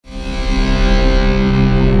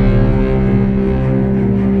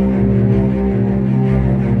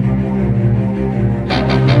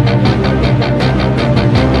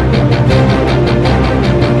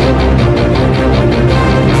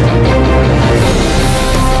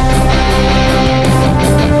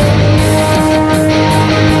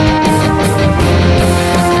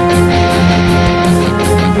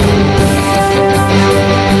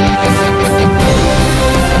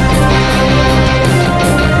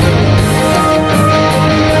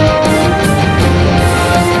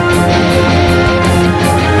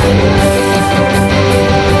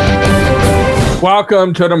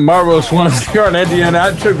Welcome to the Marvelous Ones here on Indiana.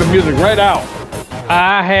 I took the music right out.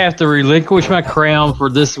 I have to relinquish my crown for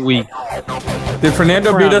this week. Did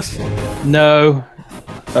Fernando beat us? No.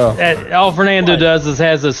 Oh. All Fernando does is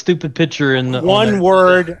has a stupid picture in the one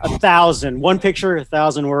word, 1,000. One picture,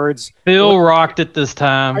 1,000 words. Phil rocked it this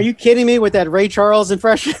time. Are you kidding me with that Ray Charles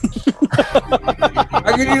impression?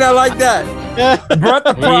 How can you not like that? Brought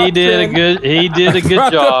the props He did in. a good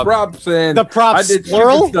Brought job. The props in. The props, I did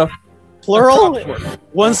plural? stuff. Plural?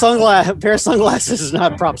 One pair of sunglasses is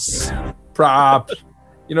not props. Props.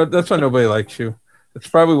 You know, that's why nobody likes you. That's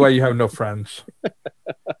probably why you have no friends.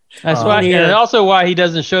 That's why, and also why he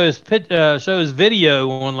doesn't show his video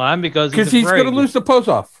online because he's going to lose the pose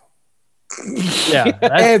off. Yeah,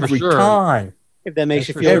 that's every for sure. time. If that makes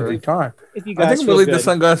you feel every time. If you guys I think we'll leave the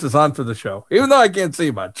sunglasses on for the show, even though I can't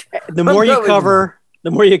see much. The more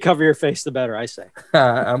you cover your face, the better. I say.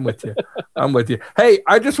 I'm with you. I'm with you. Hey,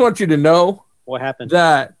 I just want you to know what happened.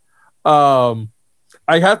 That I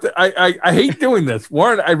have to. I hate doing this,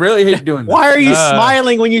 Warren. I really hate doing this. Why are you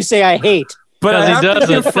smiling when you say I hate? But I have to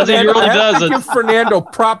give Fernando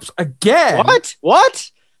props again.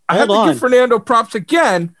 What? I have to give Fernando props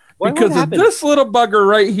again because of this little bugger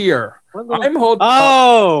right here. I'm holding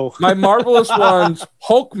my Marvelous Ones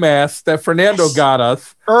Hulk mask that Fernando got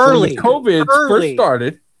us early. When COVID first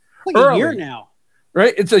started. Like a year now.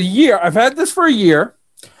 Right? It's a year. I've had this for a year.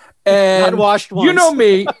 And not washed once. You know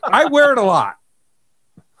me, I wear it a lot.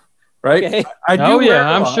 Right? Okay. I do wear it a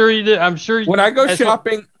lot. I'm sure you did. I'm sure when I go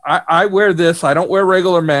shopping, I wear this. I don't wear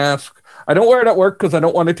regular mask. I don't wear it at work because I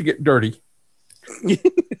don't want it to get dirty.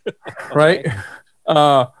 Right?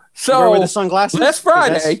 So with the sunglasses?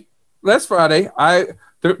 Last Friday,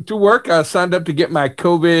 to work, I signed up to get my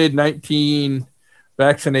COVID-19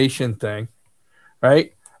 vaccination thing.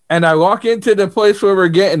 Right? And I walk into the place where we're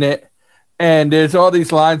getting it, and there's all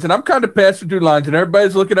these lines, and I'm kind of passing through lines, and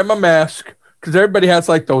everybody's looking at my mask because everybody has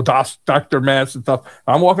like those doctor masks and stuff.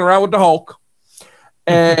 I'm walking around with the Hulk,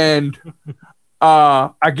 and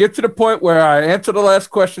I get to the point where I answer the last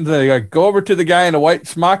questions, and I go over to the guy in a white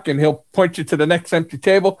smock, and he'll point you to the next empty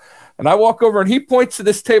table. And I walk over, and he points to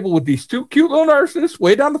this table with these two cute little nurses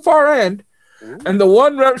way down the far end, and the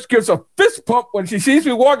one nurse gives a fist pump when she sees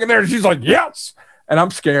me walking there, and she's like, "Yes!" And I'm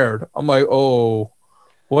scared. I'm like, "Oh,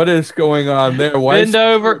 what is going on there? Bend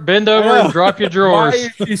over and drop your drawers." Why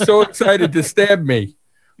is she so excited to stab me?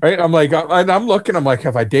 Right? I'm like, I'm looking. I'm like,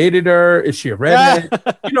 have I dated her? Is she a redhead?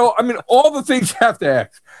 You know, I mean, all the things you have to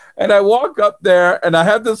ask. And I walk up there, and I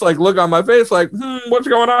have this like look on my face, like, what's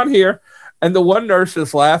going on here? And the one nurse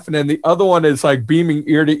is laughing, and the other one is like beaming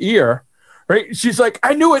ear to ear. Right? She's like,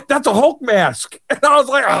 "I knew it. That's a Hulk mask." And I was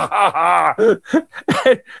like, "Ah, ha,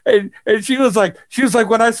 ha." And she was like,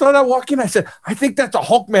 when I saw that walk in, I said, "I think that's a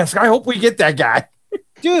Hulk mask. I hope we get that guy."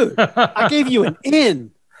 Dude, I gave you an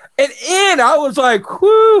in. I was like,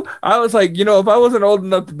 whoo. I was like, you know, if I wasn't old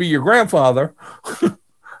enough to be your grandfather,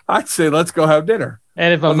 I'd say, let's go have dinner.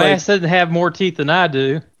 And if a mask doesn't have more teeth than I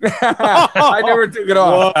do. I never took it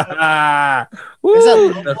off. Is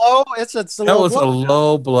that low? That was a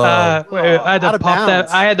low blow. I had to pop that.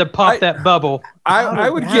 I had to pop that bubble. I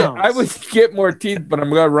would get more teeth, but I'm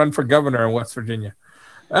going to run for governor in West Virginia.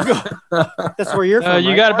 That's where you're from.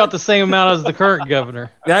 You got about the same amount as the current governor.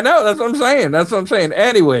 I know. That's what I'm saying.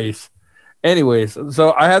 Anyways,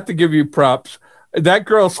 so I have to give you props. That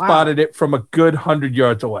girl spotted it from a good 100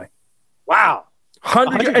 yards away. Wow.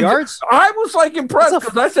 100 yards? I was like impressed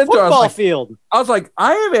because I said to her, I was like,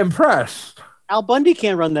 I am impressed. Al Bundy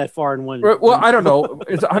can't run that far in one. Well, I don't know.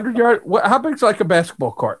 Is it 100 yards? How big is like a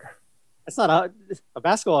basketball court? It's not a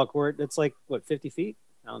basketball court. It's like, what, 50 feet?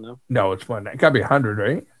 I don't know. No, it's more than that. It got to be 100,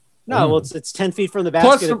 right? No, well, it's 10 feet from the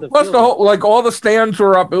basket. Plus the whole, like all the stands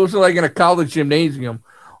were up. It was like in a college gymnasium.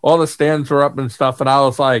 All the stands were up and stuff. And I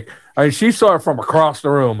was like, she saw it from across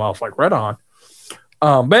the room. I was like, right on.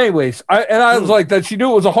 But anyways, I was like, that she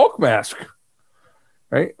knew it was a Hulk mask,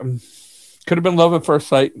 right? Could have been love at first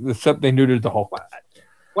sight, except they neutered the Hulk.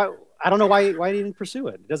 Well, I don't know why you didn't pursue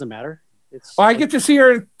it. It doesn't matter. I get to see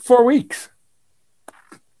her in 4 weeks.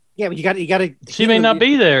 Yeah, but you got to. She may not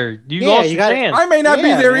be there. I may not be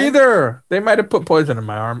there either. They might have put poison in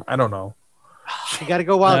my arm. I don't know. You got to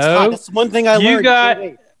go while it's hot. That's one thing I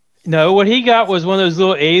learned. No, what he got was one of those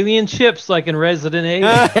little alien chips like in Resident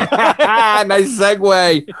Evil. Nice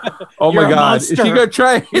segue. Oh my God. Is he going to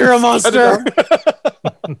try? You're a monster.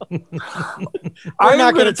 I'm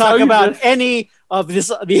not going to talk about any of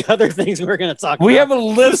the other things we're going to talk about. We have a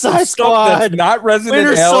list of stuff that's not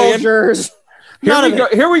Resident Alien. Soldiers.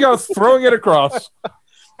 Here we go, throwing it across.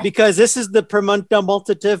 Because this is the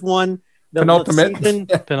penultimate one.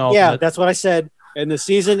 Penultimate. Yeah, that's what I said. And the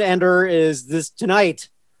season ender is this tonight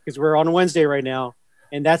because we're on Wednesday right now,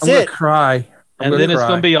 and that's I'm it. gonna cry. And then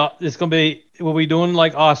it's gonna be we'll be doing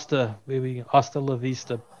like Asta, maybe Asta La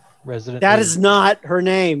Vista, Resident. That Alien. is not her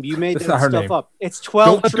name. You made that stuff name. up. It's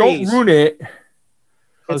 12 trees. Don't ruin it.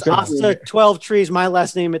 It's Asta 12 trees. My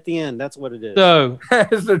last name at the end. That's what it is. So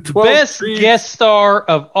it's the 12 best trees. guest star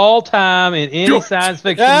of all time in any science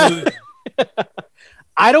fiction movie.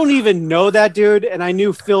 I don't even know that dude, and I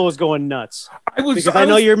knew Phil was going nuts. I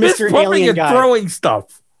know you're Mr. Alien guy. Throwing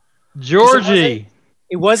stuff. Georgie.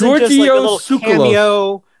 It wasn't just like a little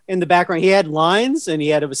cameo in the background. He had lines, and he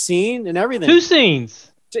had a scene and everything. 2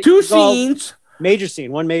 scenes. Two scenes. Major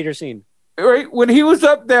scene. One major scene. Right when he was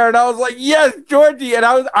up there, and I was like, "Yes, Georgie," and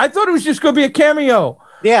I thought it was just going to be a cameo.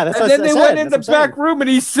 Yeah, that's. And then they went in the back room, and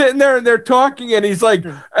he's sitting there, and they're talking, and he's like,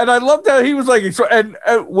 and I loved how he was like, and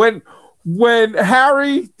when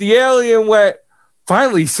Harry the alien went,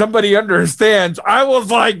 finally somebody understands. I was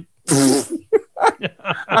like, it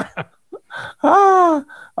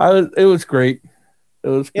was great. It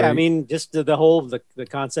was great. Yeah, I mean, just the whole the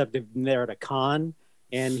concept of there at a con,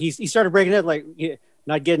 and he started breaking it like.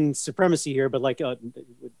 Not getting supremacy here, but like no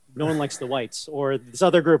one likes the whites or this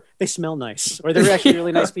other group. They smell nice, or they're actually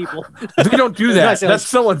really nice people. We don't do that. That's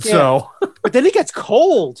so and so. But then it gets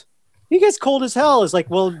cold. He gets cold as hell. It's like,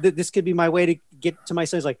 well, this could be my way to get to my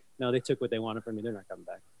son. He's like, no, they took what they wanted from me. They're not coming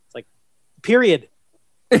back. It's like, period.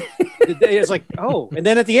 It's like, oh, and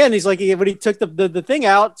then at the end, he's like, when he took the thing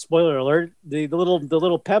out. Spoiler alert: the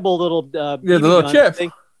little pebble, the little chip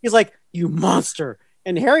thing. He's like, you monster.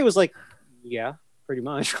 And Harry was like, yeah. Pretty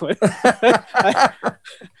much, because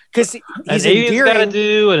he's endearing. Got to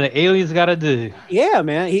do, and an alien's got to do. Yeah,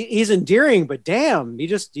 man, he's endearing, but damn, he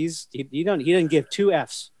didn't give 2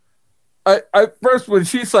 Fs. I first when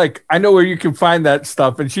she's like, I know where you can find that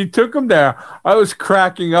stuff, and she took him there. I was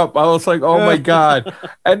cracking up. I was like, oh my god!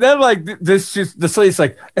 And then like this lady's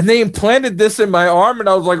like, and they implanted this in my arm, and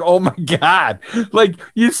I was like, oh my god! Like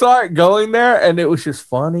you saw it going there, and it was just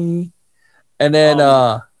funny. And then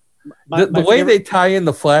the way they tie in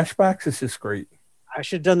the flashbacks is just great. I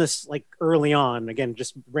should have done this like early on. Again,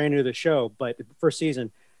 just ran into the show, but the first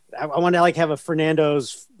season, I want to like have a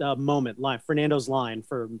Fernando's Fernando's line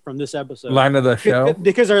from this episode. Line of the show,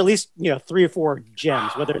 because there are at least 3 or 4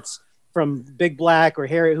 gems, whether it's from Big Black or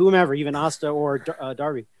Harry, whomever, even Asta or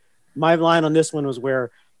Darby. My line on this one was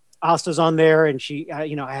where Asta's on there, and she, I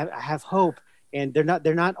have hope, and they're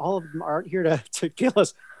not all of them aren't here to kill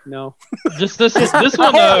us. No, just this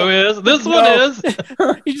one though is this one is.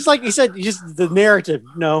 You just like you said, just the narrative.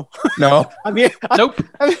 No. Nope. That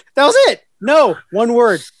was it. No, one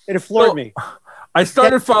word. It floored me. I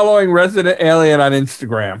started following Resident Alien on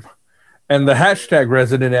Instagram, and the hashtag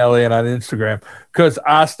Resident Alien on Instagram because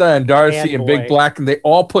Asta and Darcy and Big Black, and they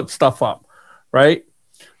all put stuff up, right?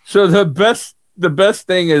 So the best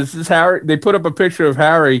thing is Harry. They put up a picture of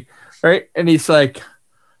Harry, right, and he's like,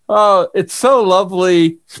 oh, it's so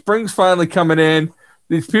lovely. Spring's finally coming in.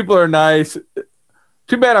 These people are nice.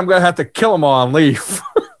 Too bad I'm going to have to kill them all and leave.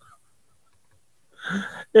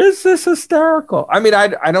 It's just hysterical. I mean,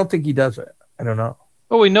 I don't think he does it. I don't know.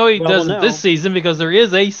 Well, we know he doesn't this season because there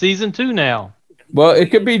is a season 2 now. Well,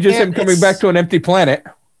 it could be just him coming back to an empty planet.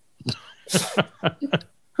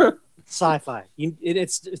 Sci-fi.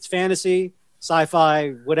 It's fantasy, sci-fi,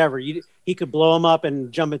 whatever. He could blow him up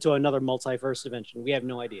and jump into another multiverse dimension. We have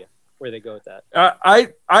no idea where they go with that.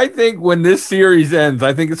 I think when this series ends,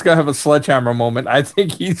 I think it's gonna have a sledgehammer moment. I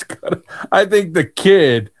think the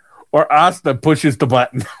kid or Asta pushes the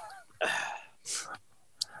button.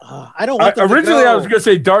 I don't want them originally to go. I was gonna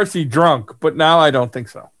say Darcy drunk, but now I don't think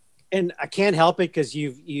so. And I can't help it because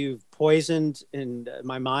you've poisoned in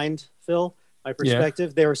my mind, Phil, my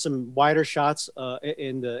perspective. Yeah. There were some wider shots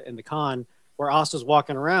in the con where Asta's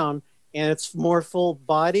walking around. And it's more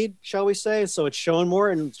full-bodied, shall we say? So it's showing more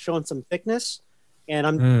and showing some thickness. And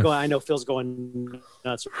I know Phil's going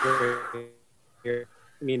nuts here.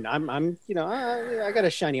 I mean, I got a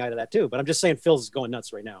shiny eye to that too. But I'm just saying, Phil's going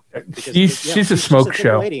nuts right now. She's a smoke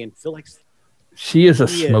show. Lady, and Phil she is a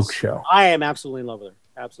smoke show. I am absolutely in love with her.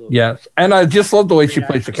 Absolutely. Yes, and I just love the way she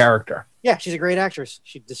plays the character. Yeah, she's a great actress.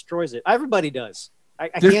 She destroys it. Everybody does.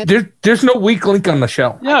 There's no weak link on the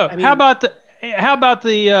show. No. How about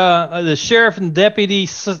the sheriff and deputy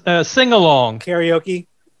sing along karaoke?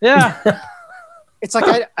 Yeah, it's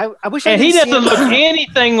like I wish. And he doesn't look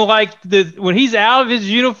anything like when he's out of his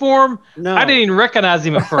uniform. No, I didn't even recognize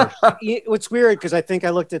him at first. What's weird because I think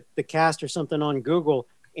I looked at the cast or something on Google,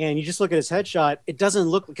 and you just look at his headshot. It doesn't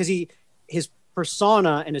look because his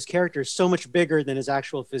persona and his character is so much bigger than his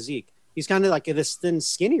actual physique. He's kind of like this thin,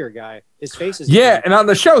 skinnier guy. His face is and on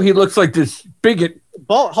the show he looks like this big,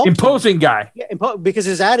 imposing guy. Yeah, because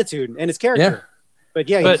his attitude and his character.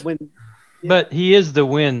 Yeah. But he is the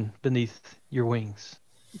wind beneath your wings.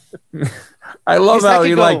 I love how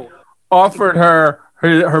he offered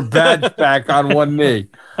her badge back on one knee.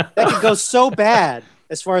 That could go so bad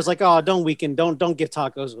as far as don't weaken, don't give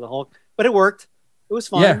tacos with the Hulk. But it worked. It was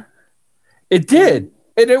fun. Yeah, it did,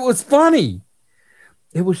 and it was funny.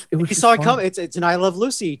 It was. You saw it come. It's an I Love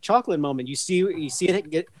Lucy chocolate moment. You see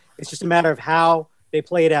it. It's just a matter of how they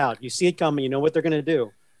play it out. You see it coming. You know what they're going to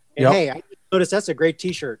do. And hey, I noticed that's a great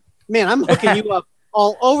T-shirt. Man, I'm hooking you up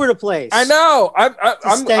all over the place. I know.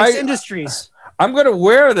 I'm Stanks Industries. I'm going to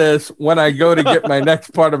wear this when I go to get my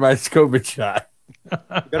next part of my COVID shot. You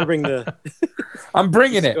better bring the. I'm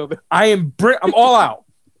bringing it. I'm all out.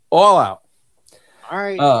 All out. All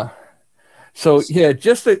right. So yeah,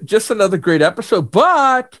 just another great episode.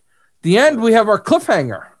 But the end, we have our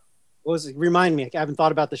cliffhanger. What was it? Remind me. I haven't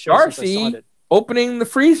thought about the show Darcy since I saw it. Opening the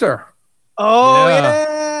freezer. Oh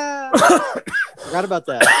yeah. Forgot about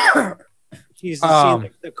that. She's seeing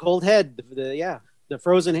the cold head. The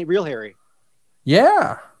frozen real Harry.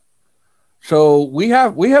 Yeah. So we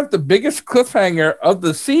have the biggest cliffhanger of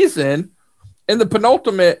the season in the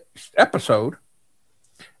penultimate episode.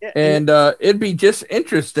 Yeah, and it'd be just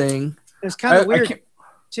interesting. It's kind of weird.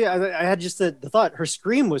 I had just the thought her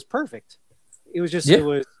scream was perfect. It was just it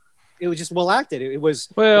was just well acted. It was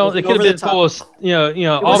it could have been full of off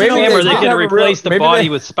camera they could have replaced the body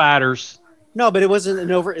with spiders. No, but it wasn't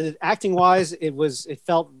an over acting wise. It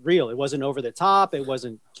felt real. It wasn't over the top. It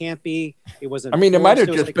wasn't campy. It wasn't. I mean, it might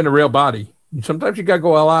have just been a real body. Sometimes you got to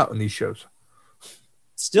go all out in these shows.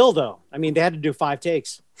 Still, though, I mean, they had to do 5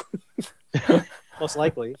 takes. Most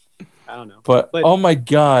likely. I don't know. But oh my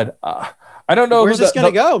God. I don't know. Where's this going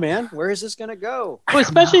to go, man? Where is this going to go? Well,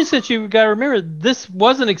 especially since you got to remember, this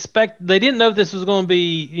wasn't they didn't know if this was going to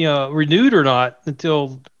be, renewed or not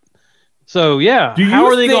until. So, yeah. How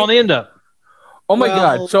are they going to end up? Oh my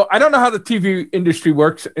God. So I don't know how the TV industry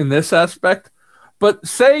works in this aspect, but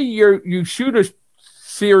say you shoot a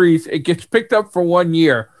series, it gets picked up for 1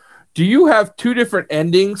 year. Do you have 2 different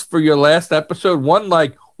endings for your last episode? One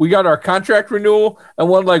like we got our contract renewal, and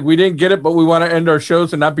one like we didn't get it, but we want to end our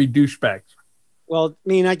shows and not be douchebags. Well, I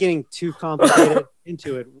mean, not getting too complicated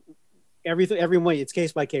into it. Everyone, it's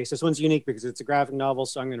case by case. This one's unique because it's a graphic novel,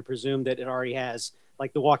 so I'm going to presume that it already has,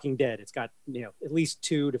 like The Walking Dead. It's got at least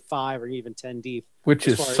 2 to 5 or even 10 deep, which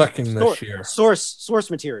is sucking this year. Source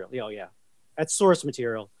material. Yeah, that's source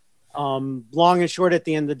material. Long and short, at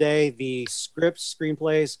the end of the day, the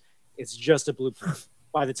screenplays, it's just a blueprint.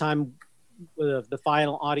 By the time the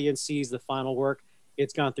final audience sees the final work,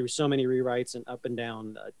 it's gone through so many rewrites and up and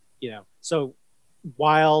down. So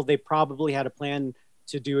while they probably had a plan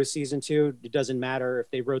to do a season 2, it doesn't matter if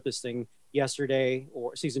they wrote this thing yesterday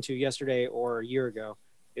or season 2 yesterday or a year ago.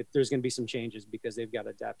 There's going to be some changes because they've got to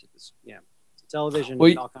adapt to this. Yeah, to television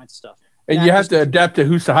and all kinds of stuff. And you have to adapt to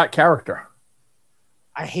who's the hot character.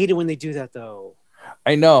 I hate it when they do that, though.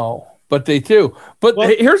 I know, but they do. But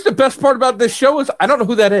here's the best part about this show is I don't know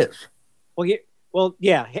who that is. Well,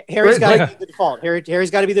 yeah. Harry's got to be the default.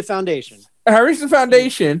 Harry's got to be the foundation. Harry's the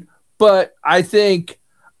foundation, but I think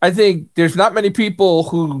there's not many people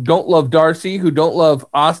who don't love Darcy, who don't love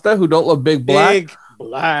Asta, who don't love Big Black.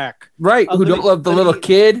 Right, who don't love the little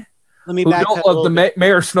kid. Who don't love the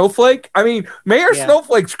Mayor Snowflake. I mean, Mayor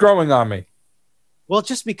Snowflake's growing on me. Well,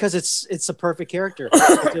 just because it's a perfect character.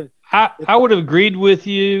 I would have agreed with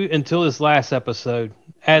you until this last episode.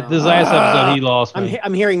 At this last episode, he lost me.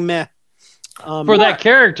 I'm hearing meh. For that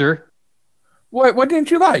character. What didn't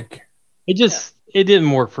you like? It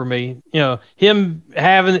didn't work for me. Him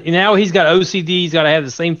having now he's got OCD. He's got to have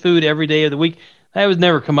the same food every day of the week. That was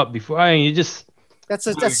never come up before. I mean,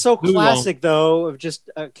 that's so classic though of just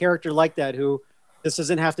a character like that who. This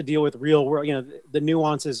doesn't have to deal with real world. The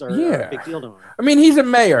nuances are a big deal to him. I mean, he's a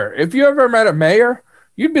mayor. If you ever met a mayor,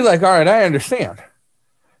 you'd be like, all right, I understand.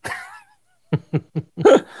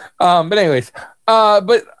 But anyways,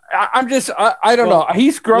 but I'm just, I don't know.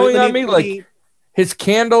 He's growing on me. Like his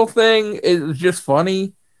candle thing is just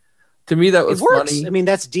funny. To me, that was funny. I mean,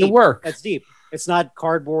 that's deep. It works. That's deep. It's not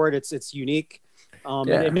cardboard. It's unique. And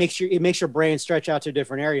it makes your brain stretch out to a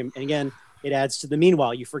different area. And again, it adds to the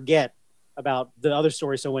meanwhile. You forget about the other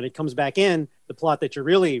story, so when it comes back in the plot that you're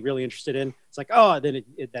really really interested in, it's like then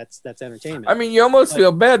that's entertainment. I mean, you almost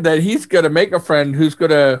feel bad that he's gonna make a friend whose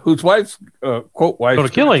wife's quote wife gonna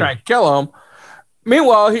kill him. Try and kill him.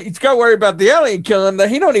 Meanwhile, he's got to worry about the alien killing that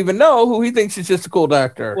he don't even know, who he thinks is just a cool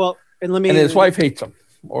doctor. Well, and his wife hates him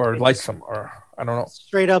or likes him, or I don't know.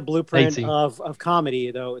 Straight up blueprint of comedy,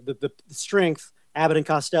 though. The strength, Abbott and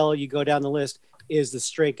Costello, you go down the list, is the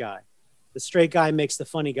straight guy. The straight guy makes the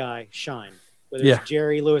funny guy shine, whether it's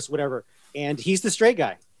Jerry, Lewis, whatever. And he's the straight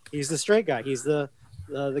guy. He's the straight guy. He's the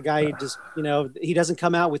guy who just, he doesn't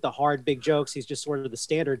come out with the hard, big jokes. He's just sort of the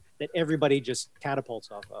standard that everybody just catapults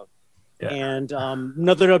off of. Yeah. And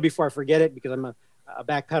another note before I forget it, because I'm a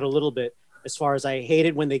backpedal a little bit, as far as I hate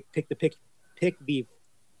it when they pick the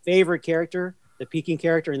favorite character, the peaking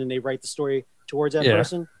character, and then they write the story towards that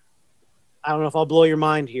person. I don't know if I'll blow your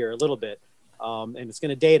mind here a little bit, and it's going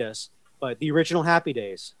to date us, but the original Happy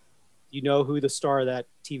Days, you know who the star of that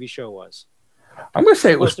TV show was? I'm going to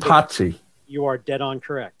say it was Potsy. You are dead on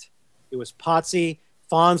correct. It was Potsy.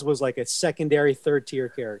 Fonz was like a secondary, third-tier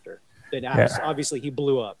character. Then obviously he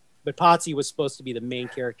blew up. But Potsy was supposed to be the main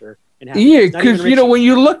character. Yeah, because, when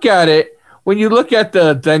you look at it, when you look at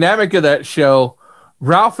the dynamic of that show,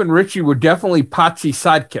 Ralph and Richie were definitely Potsy's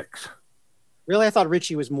sidekicks. Really? I thought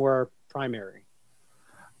Richie was more primary.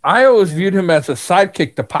 I always viewed him as a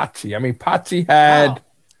sidekick to Potsy. I mean, Potsy had... Wow.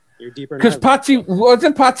 You're deeper. Because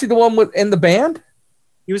wasn't Potsy the one in the band?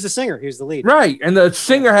 He was the singer. He was the lead. Right, and the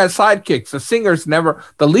singer has sidekicks.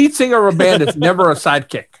 The lead singer of a band is never a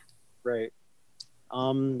sidekick. Right.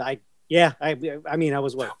 I mean, I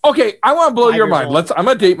was what? Okay, I want to blow your mind. I'm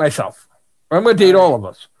going to date myself. I'm going to date all of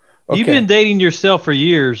us. Okay. You've been dating yourself for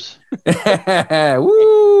years.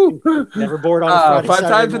 Woo! Never bored on a Friday, 5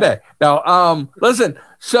 times a day. Now, listen.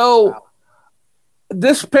 So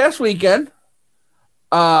this past weekend,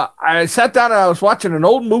 I sat down and I was watching an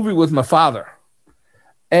old movie with my father,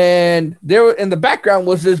 and there in the background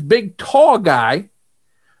was this big, tall guy.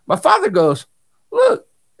 My father goes, "Look,"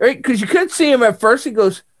 right? Because you couldn't see him at first. He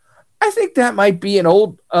goes, "I think that might be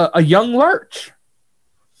a young Lurch."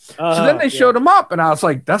 So then they showed him up, and I was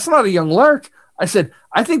like, "That's not a young Lurch." I said,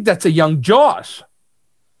 "I think that's a young Jaws."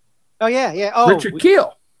 Oh yeah. Oh, Richard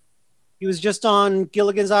Kiel. He was just on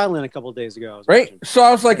Gilligan's Island a couple of days ago. Right. So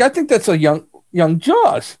I was like, I think that's a young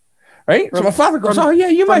Jaws. Right. So my father goes, "Oh yeah,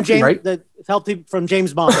 you might be right." That helped from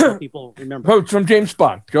James Bond. People remember. Oh, from James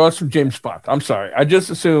Bond. Jaws from James Bond. I'm sorry. I just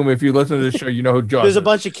assume if you listen to this show, you know who Jaws There's is. a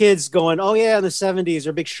bunch of kids going, "Oh yeah, in the '70s,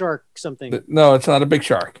 or Big Shark something." No, it's not a big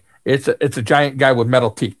shark. It's a giant guy with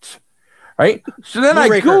metal teeth. Right. So then I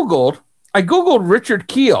Googled Richard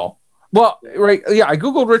Kiel. Well, right. Yeah, I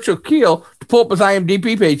Googled Richard Kiel to pull up his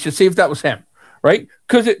IMDb page to see if that was him. Right.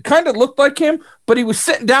 Because it kind of looked like him, but he was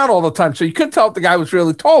sitting down all the time. So you couldn't tell if the guy was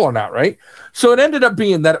really tall or not. Right. So it ended up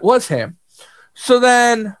being that it was him. So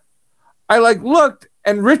then I looked,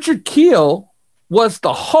 and Richard Kiel was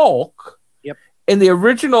the Hulk in the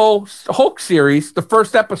original Hulk series, the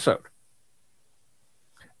first episode.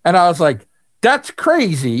 And I was like, that's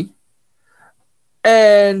crazy.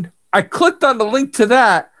 And I clicked on the link to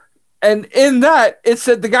that, and in that it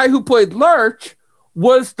said the guy who played Lurch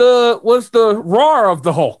was the roar of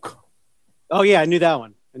the Hulk. Oh yeah, I knew that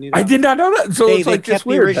one. I did not know that. So it's like just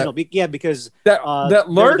weird. Original. Because that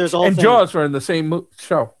Lurch and Jaws were in the same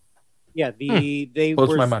show. Yeah, they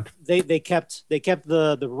blows my mind. They kept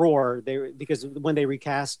the roar. Because when they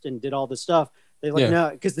recast and did all this stuff, they no,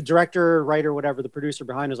 because the director, writer, whatever, the producer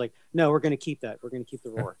behind was like, no, we're going to keep that. We're going to keep the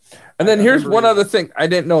roar. And then here's one other thing I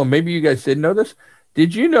didn't know. Maybe you guys didn't know this.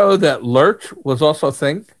 Did you know that Lurch was also a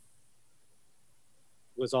thing?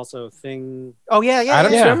 Was also a thing. Oh yeah.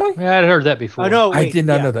 Adam's Family? Yeah, I'd heard that before. Oh no, wait, I did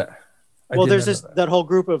not know that. Well, there's that whole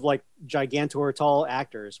group of gigantor tall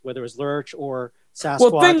actors, whether it was Lurch or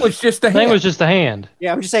Sasquatch. Well, Thing was just a hand.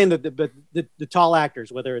 Yeah, I'm just saying that the tall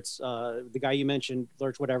actors, whether it's the guy you mentioned,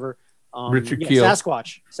 Lurch, whatever. Richard Kiel.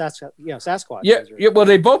 Sasquatch. Sasquatch. Yeah. Well,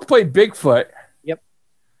 they both played Bigfoot. Yep.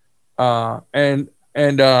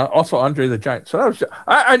 And also Andre the Giant. So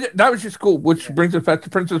that was just cool. Which brings us back to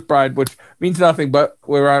Princess Bride, which means nothing. But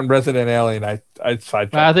we're on Resident Alien. I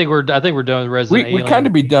sidetracked. I think we're done with Resident Alien. We kind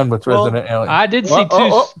of be done with Resident Alien. I did see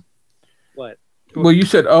two. What? Well, you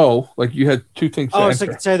said like you had two things. So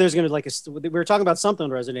there's gonna we were talking about something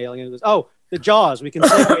on Resident Alien. It was the Jaws. We can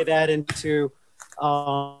segue that into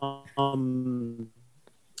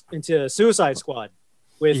Suicide Squad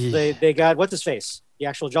with they got what's his face, the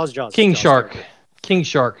actual Jaws. King Shark. Thank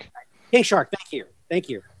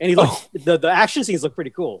you. And he looks the action scenes look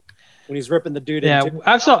pretty cool when he's ripping the dude. Yeah,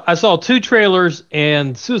 I saw two trailers,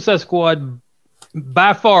 and Suicide Squad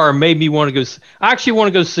by far made me want to go. I actually want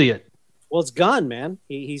to go see it. Well, it's Gunn, man.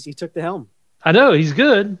 He took the helm. I know he's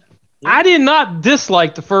good. Yeah. I did not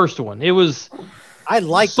dislike the first one. I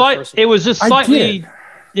liked the first one. It was just slightly.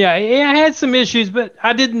 Yeah, it had some issues, but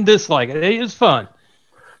I didn't dislike it. It was fun.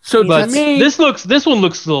 So but to me, this one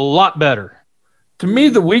looks a lot better. To me,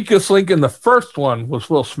 the weakest link in the first one was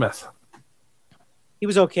Will Smith. He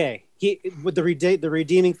was okay. With the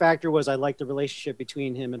redeeming factor was I liked the relationship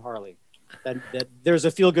between him and Harley. That there's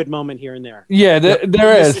a feel good moment here and there. Yeah,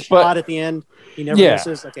 there is. The shot at the end, he never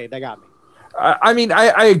misses. Okay, that got me. I mean,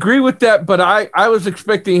 I agree with that, but I was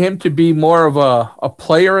expecting him to be more of a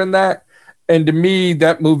player in that, and to me,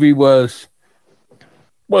 that movie was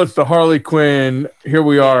the Harley Quinn. Here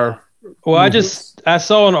we are. Well, I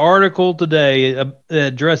saw an article today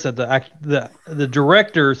addressed that the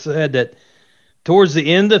director said that towards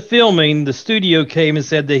the end of filming, the studio came and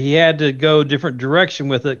said that he had to go a different direction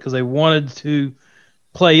with it because they wanted to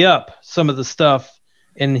play up some of the stuff,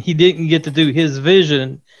 and he didn't get to do his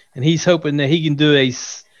vision, and he's hoping that he can do a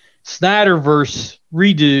Snyderverse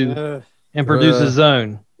redo and produce his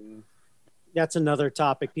own. That's another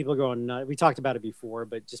topic. People are going nuts. We talked about it before,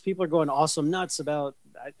 but just people are going awesome nuts about.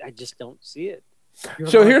 I just don't see it.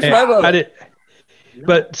 So here's my level.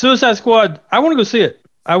 But Suicide Squad, I want to go see it.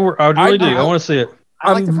 I really do. I want to see it.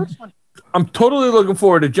 I like the first one. I'm totally looking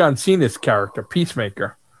forward to John Cena's character,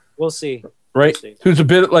 Peacemaker. We'll see. Right? We'll see. Who's a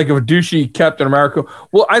bit like a douchey Captain America.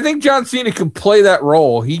 Well, I think John Cena can play that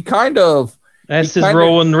role. That's his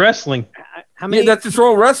role in wrestling. Yeah, that's his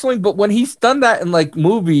role in wrestling, but when he's done that in like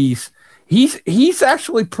movies, he's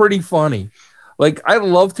actually pretty funny. Like I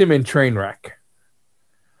loved him in Trainwreck.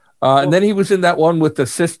 And then he was in that one with the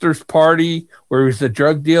Sisters Party where he was the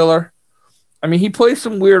drug dealer. I mean, he plays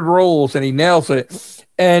some weird roles and he nails it.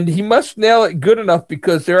 And he must nail it good enough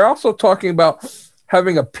because they're also talking about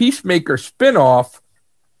having a Peacemaker spinoff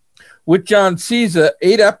with John Cena,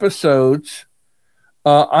 8 episodes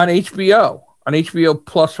on HBO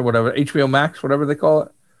Plus or whatever, HBO Max, whatever they call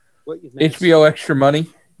it. HBO Extra Money.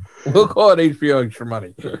 We'll call it HBO Extra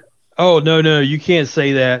Money. Oh, no, you can't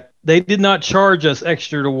say that. They did not charge us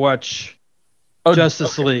extra to watch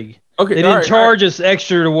Justice League. Okay, they didn't charge us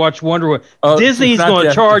extra to watch Wonder Woman. Disney's going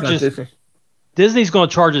to charge us. Disney's going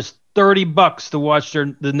to charge us $30 to watch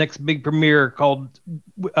the next big premiere called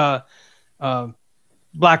Black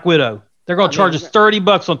Widow. They're going to charge us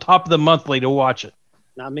 $30 on top of the monthly to watch it.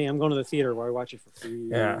 Not me. I'm going to the theater where I watch it for free.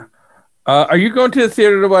 Yeah. Are you going to the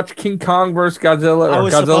theater to watch King Kong versus Godzilla or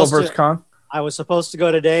Godzilla versus Kong? I was supposed to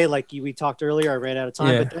go today, like we talked earlier. I ran out of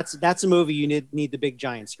time, but that's a movie you need the big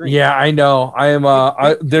giant screen. Yeah, I know. I am.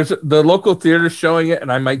 There's the local theater showing it,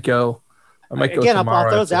 and I might go. Go again. Tomorrow. I'll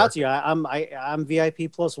throw this out to you. I'm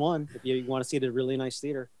VIP +1 if you want to see the really nice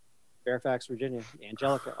theater, Fairfax, Virginia,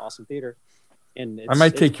 Angelica, awesome theater. And I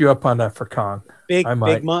might take you up on that for Kong. Big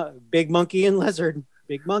monkey and lizard.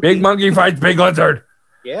 Big monkey fights big lizard.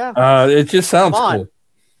 Yeah. It just sounds cool.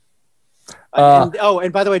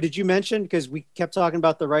 And by the way, did you mention, because we kept talking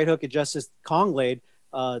about the right hook at Justice Kong laid,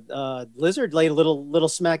 Lizard laid a little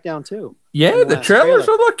smackdown too. Yeah, the trailers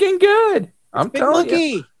are looking good. I'm telling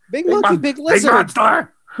you. Big monkey, big lizard. Big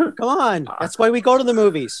monster. Come on. That's why we go to the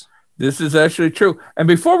movies. This is actually true. And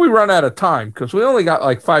before we run out of time, because we only got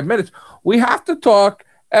like 5 minutes, we have to talk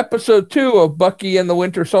episode 2 of Bucky and the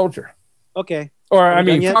Winter Soldier. Okay. Or, I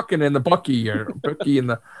mean, Falcon and the Bucky, or Bucky and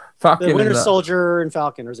the Falcon. The Winter Soldier and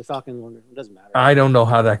Falcon, or is it Falcon and Winter? It doesn't matter. I don't know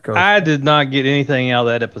how that goes. I did not get anything out of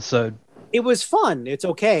that episode. It was fun. It's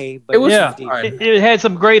okay. But it had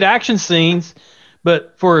some great action scenes,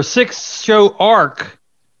 but for a 6-show arc,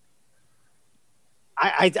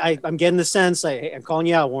 I'm getting the sense. I'm calling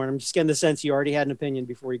you out, Warren. I'm just getting the sense you already had an opinion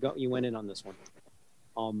before you went in on this one.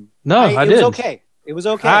 I didn't. It was okay. It was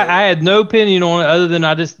okay. I had no opinion on it other than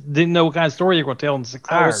I just didn't know what kind of story you're going to tell in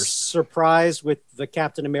 6 hours. I was surprised with the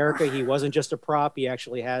Captain America. He wasn't just a prop. He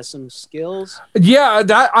actually has some skills. Yeah,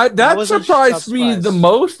 that surprised me the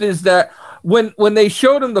most is that when they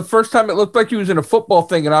showed him the first time, it looked like he was in a football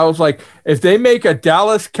thing, and I was like, if they make a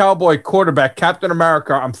Dallas Cowboy quarterback Captain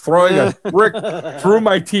America, I'm throwing a brick through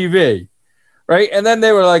my TV. Right? And then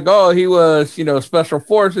they were like, oh, he was, special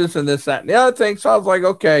forces and this, that, and the other thing. So I was like,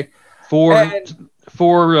 okay.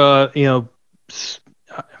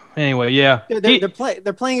 Anyway, yeah.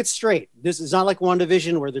 They're playing it straight. This is not like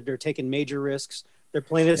WandaVision where they're taking major risks. They're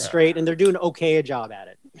playing it straight, and they're doing a job at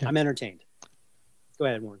it. I'm entertained. Go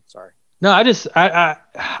ahead, Warren. Sorry. No,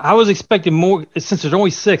 I was expecting more. Since there's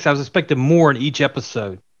only 6, I was expecting more in each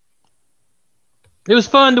episode. It was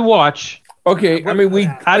fun to watch. Okay, I mean,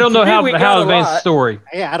 I don't know how advanced the story.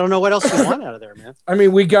 Yeah, I don't know what else you want out of there, man. I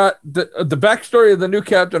mean, we got the backstory of the new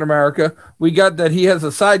Captain America. We got that he has a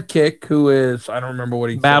sidekick who is, I don't remember what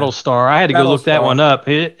he's Battlestar. I had to go look that one up.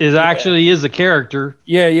 It actually is a character.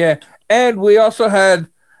 Yeah. And we also had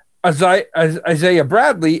Isaiah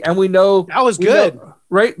Bradley, and we know that was good.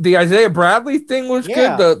 Right? The Isaiah Bradley thing was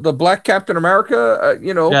good. The Black Captain America,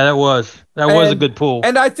 Yeah, that was a good pull.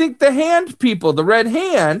 And I think the Hand people, the Red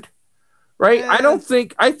Hand, right?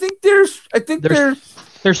 I think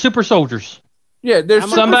They're super soldiers. Yeah, there's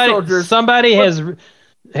super soldiers. Somebody has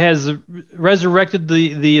resurrected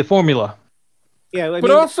the formula. Yeah,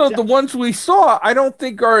 but also the ones we saw, I don't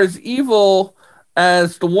think are as evil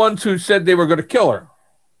as the ones who said they were going to kill her.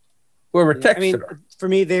 Whoever texted her. For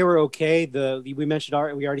me, they were okay. We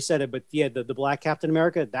mentioned we already said it, but yeah, the Black Captain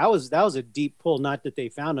America, that was a deep pull. Not that they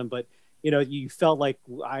found him, but you felt like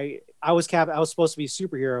I was supposed to be a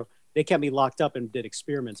superhero. They kept me locked up and did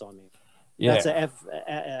experiments on me. Yeah, that's a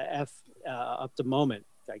F up to moment,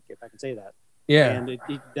 if I can say that. Yeah, and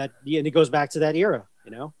it goes back to that era,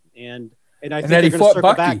 and I think they're going to circle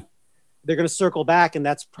Bucky. Back. They're going to circle back, and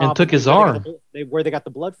that's probably and took his arm. Where they got the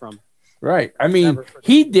blood from. Right. I mean,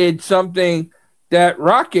 he did something that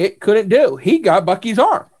Rocket couldn't do. He got Bucky's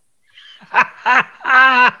arm.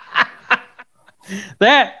 I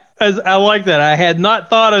like that. I had not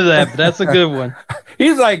thought of that, but that's a good one.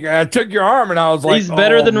 He's like, I took your arm, and I was like, he's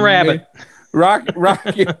better than Rabbit. Rocket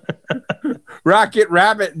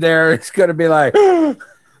Rabbit there is going to be like,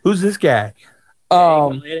 who's this guy?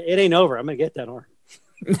 It ain't over. I'm going to get that arm.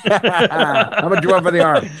 How much you want for the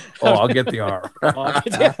arm? Oh, I'll get the arm.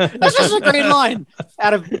 That's just a great line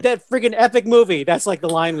out of that freaking epic movie. That's like the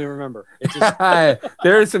line we remember.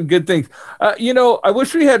 There are some good things. I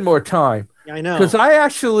wish we had more time. Yeah, I know. Because I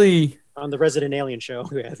actually... On the Resident Alien show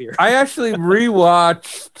we have here. I actually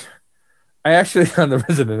rewatched... on the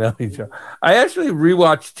Resident Alien show. I actually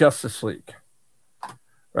rewatched Justice League.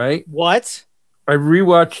 Right? What? I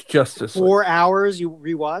rewatched Justice League. 4 hours you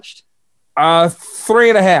rewatched?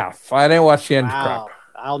 3.5. I didn't watch the end crap.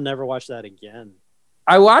 I'll never watch that again.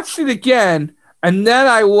 I watched it again, and then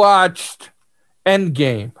I watched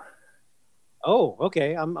Endgame. Oh,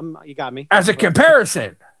 okay. You got me. As a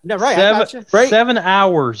comparison. No, right. I gotcha. Right? 7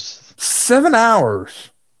 hours. 7 hours.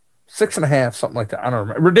 6.5, something like that. I don't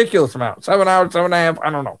remember. Ridiculous amount. 7 hours, 7.5. I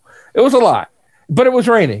don't know. It was a lot, but it was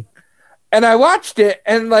raining. And I watched it,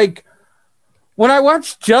 and like, when I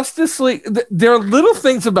watched Justice League, there are little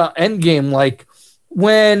things about Endgame, like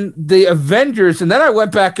when the Avengers, and then I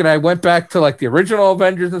went back to like the original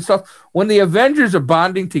Avengers and stuff. When the Avengers are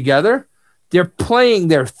bonding together, they're playing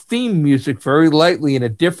their theme music very lightly in a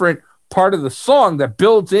different part of the song that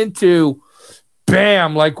builds into,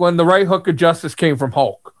 bam, like when the right hook of justice came from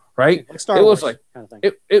Hulk, right? Like Star Wars was like kind of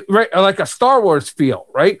thing. Right, like a Star Wars feel,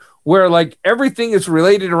 right? Where like everything is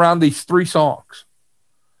related around these 3 songs.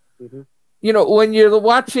 Mm-hmm. When you're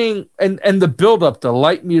watching and the build up, the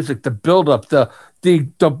light music, the build up, the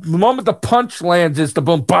moment the punch lands is the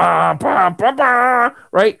boom, bah, bah, bah, bah,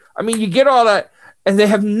 right? I mean, you get all that, and they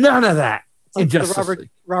have none of that in Justice League.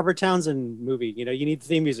 Robert Townsend movie. You need the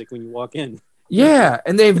theme music when you walk in. Yeah,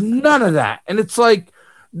 and they have none of that, and it's like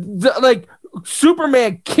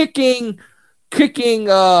Superman kicking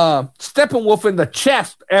Steppenwolf in the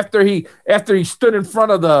chest after he stood in front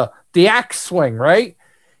of the axe swing, right?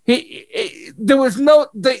 There was no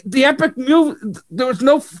the epic move. There was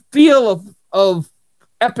no feel of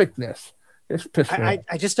epicness. It's pissed me off.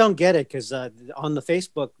 I just don't get it because on the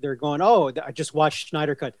Facebook they're going, "Oh, I just watched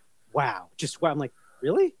Snyder Cut. Wow, I'm like,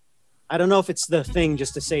 really? I don't know if it's the thing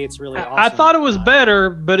just to say it's really awesome. I thought it was better,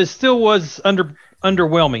 but it still was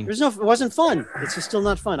underwhelming. It wasn't fun. It's just still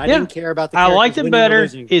not fun. I didn't care about the. I liked it better.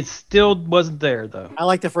 It still wasn't there though. I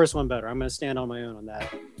like the first one better. I'm going to stand on my own on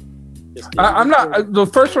that. I'm not. The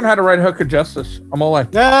first one had a right hook of justice. I'm all in.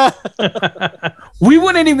 We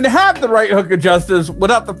wouldn't even have the right hook of justice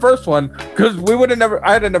without the first one because we would have never.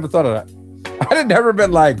 I had never thought of that. I'd have never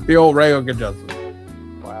been like the old right hook of justice.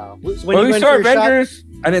 Wow. When we saw Avengers,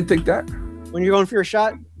 I didn't think that. When you're going for your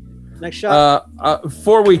shot, next shot.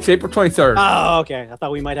 4 weeks, April 23rd. Oh, okay. I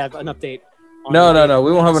thought we might have an update. No.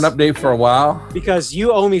 We won't have an update for a while because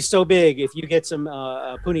you owe me so big. If you get some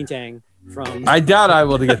Poontang. I doubt I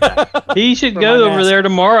will get that. He should go over there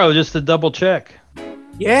tomorrow just to double check.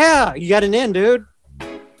 Yeah, you got an in, dude.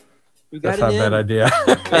 That's not a bad idea.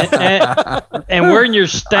 and wearing your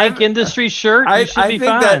stank industry shirt, you should be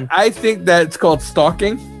fine. I think that's called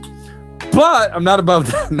stalking, but I'm not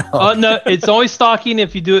above that. No. Oh no, it's only stalking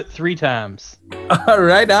if you do it 3 times.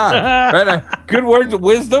 Right on. Good words of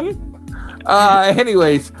wisdom.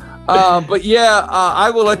 Anyways, but yeah,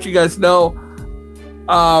 I will let you guys know.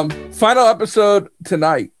 Final episode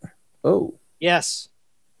tonight. Oh. Yes.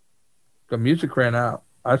 The music ran out.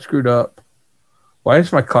 I screwed up. Why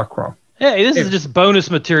is my clock wrong? Hey, this is just bonus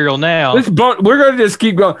material now. We're going to just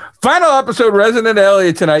keep going. Final episode, Resident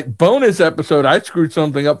Alien tonight. Bonus episode. I screwed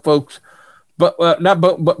something up, folks. But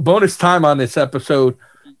but bonus time on this episode.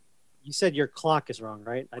 You said your clock is wrong,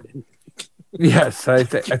 right? I didn't. Yes, I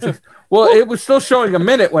think. Well, it was still showing a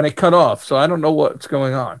minute when it cut off, so I don't know what's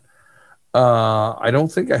going on. I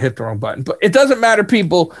don't think I hit the wrong button, but it doesn't matter,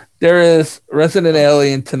 people. There is Resident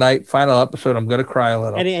Alien tonight, final episode. I'm gonna cry a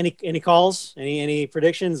little. Any calls? Any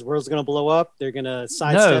predictions? World's gonna blow up? They're gonna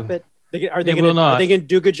sidestep it. Are they gonna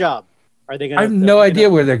do a good job? Are they gonna? I have no idea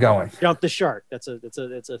where they're going. Jump the shark. That's a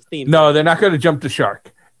theme. No, they're not going to jump the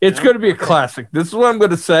shark. It's going to be a classic. This is what I'm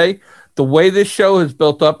going to say. The way this show is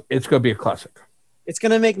built up, it's going to be a classic. It's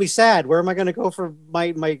going to make me sad. Where am I going to go for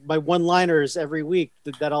my one-liners every week?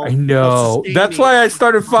 I know. That's why I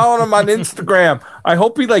started following him on Instagram. I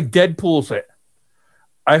hope he like Deadpools it.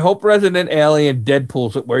 I hope Resident Alien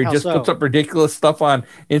Deadpools it, where he just puts up ridiculous stuff on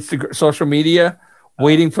Instagram, social media,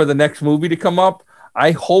 waiting for the next movie to come up.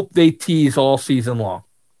 I hope they tease all season long.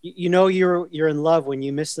 You know you're in love when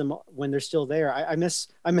you miss them when they're still there. I miss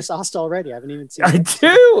Asta already. I haven't even seen. I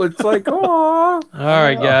do. It's like, oh. All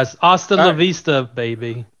right, guys. Hasta la vista,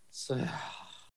 baby. So,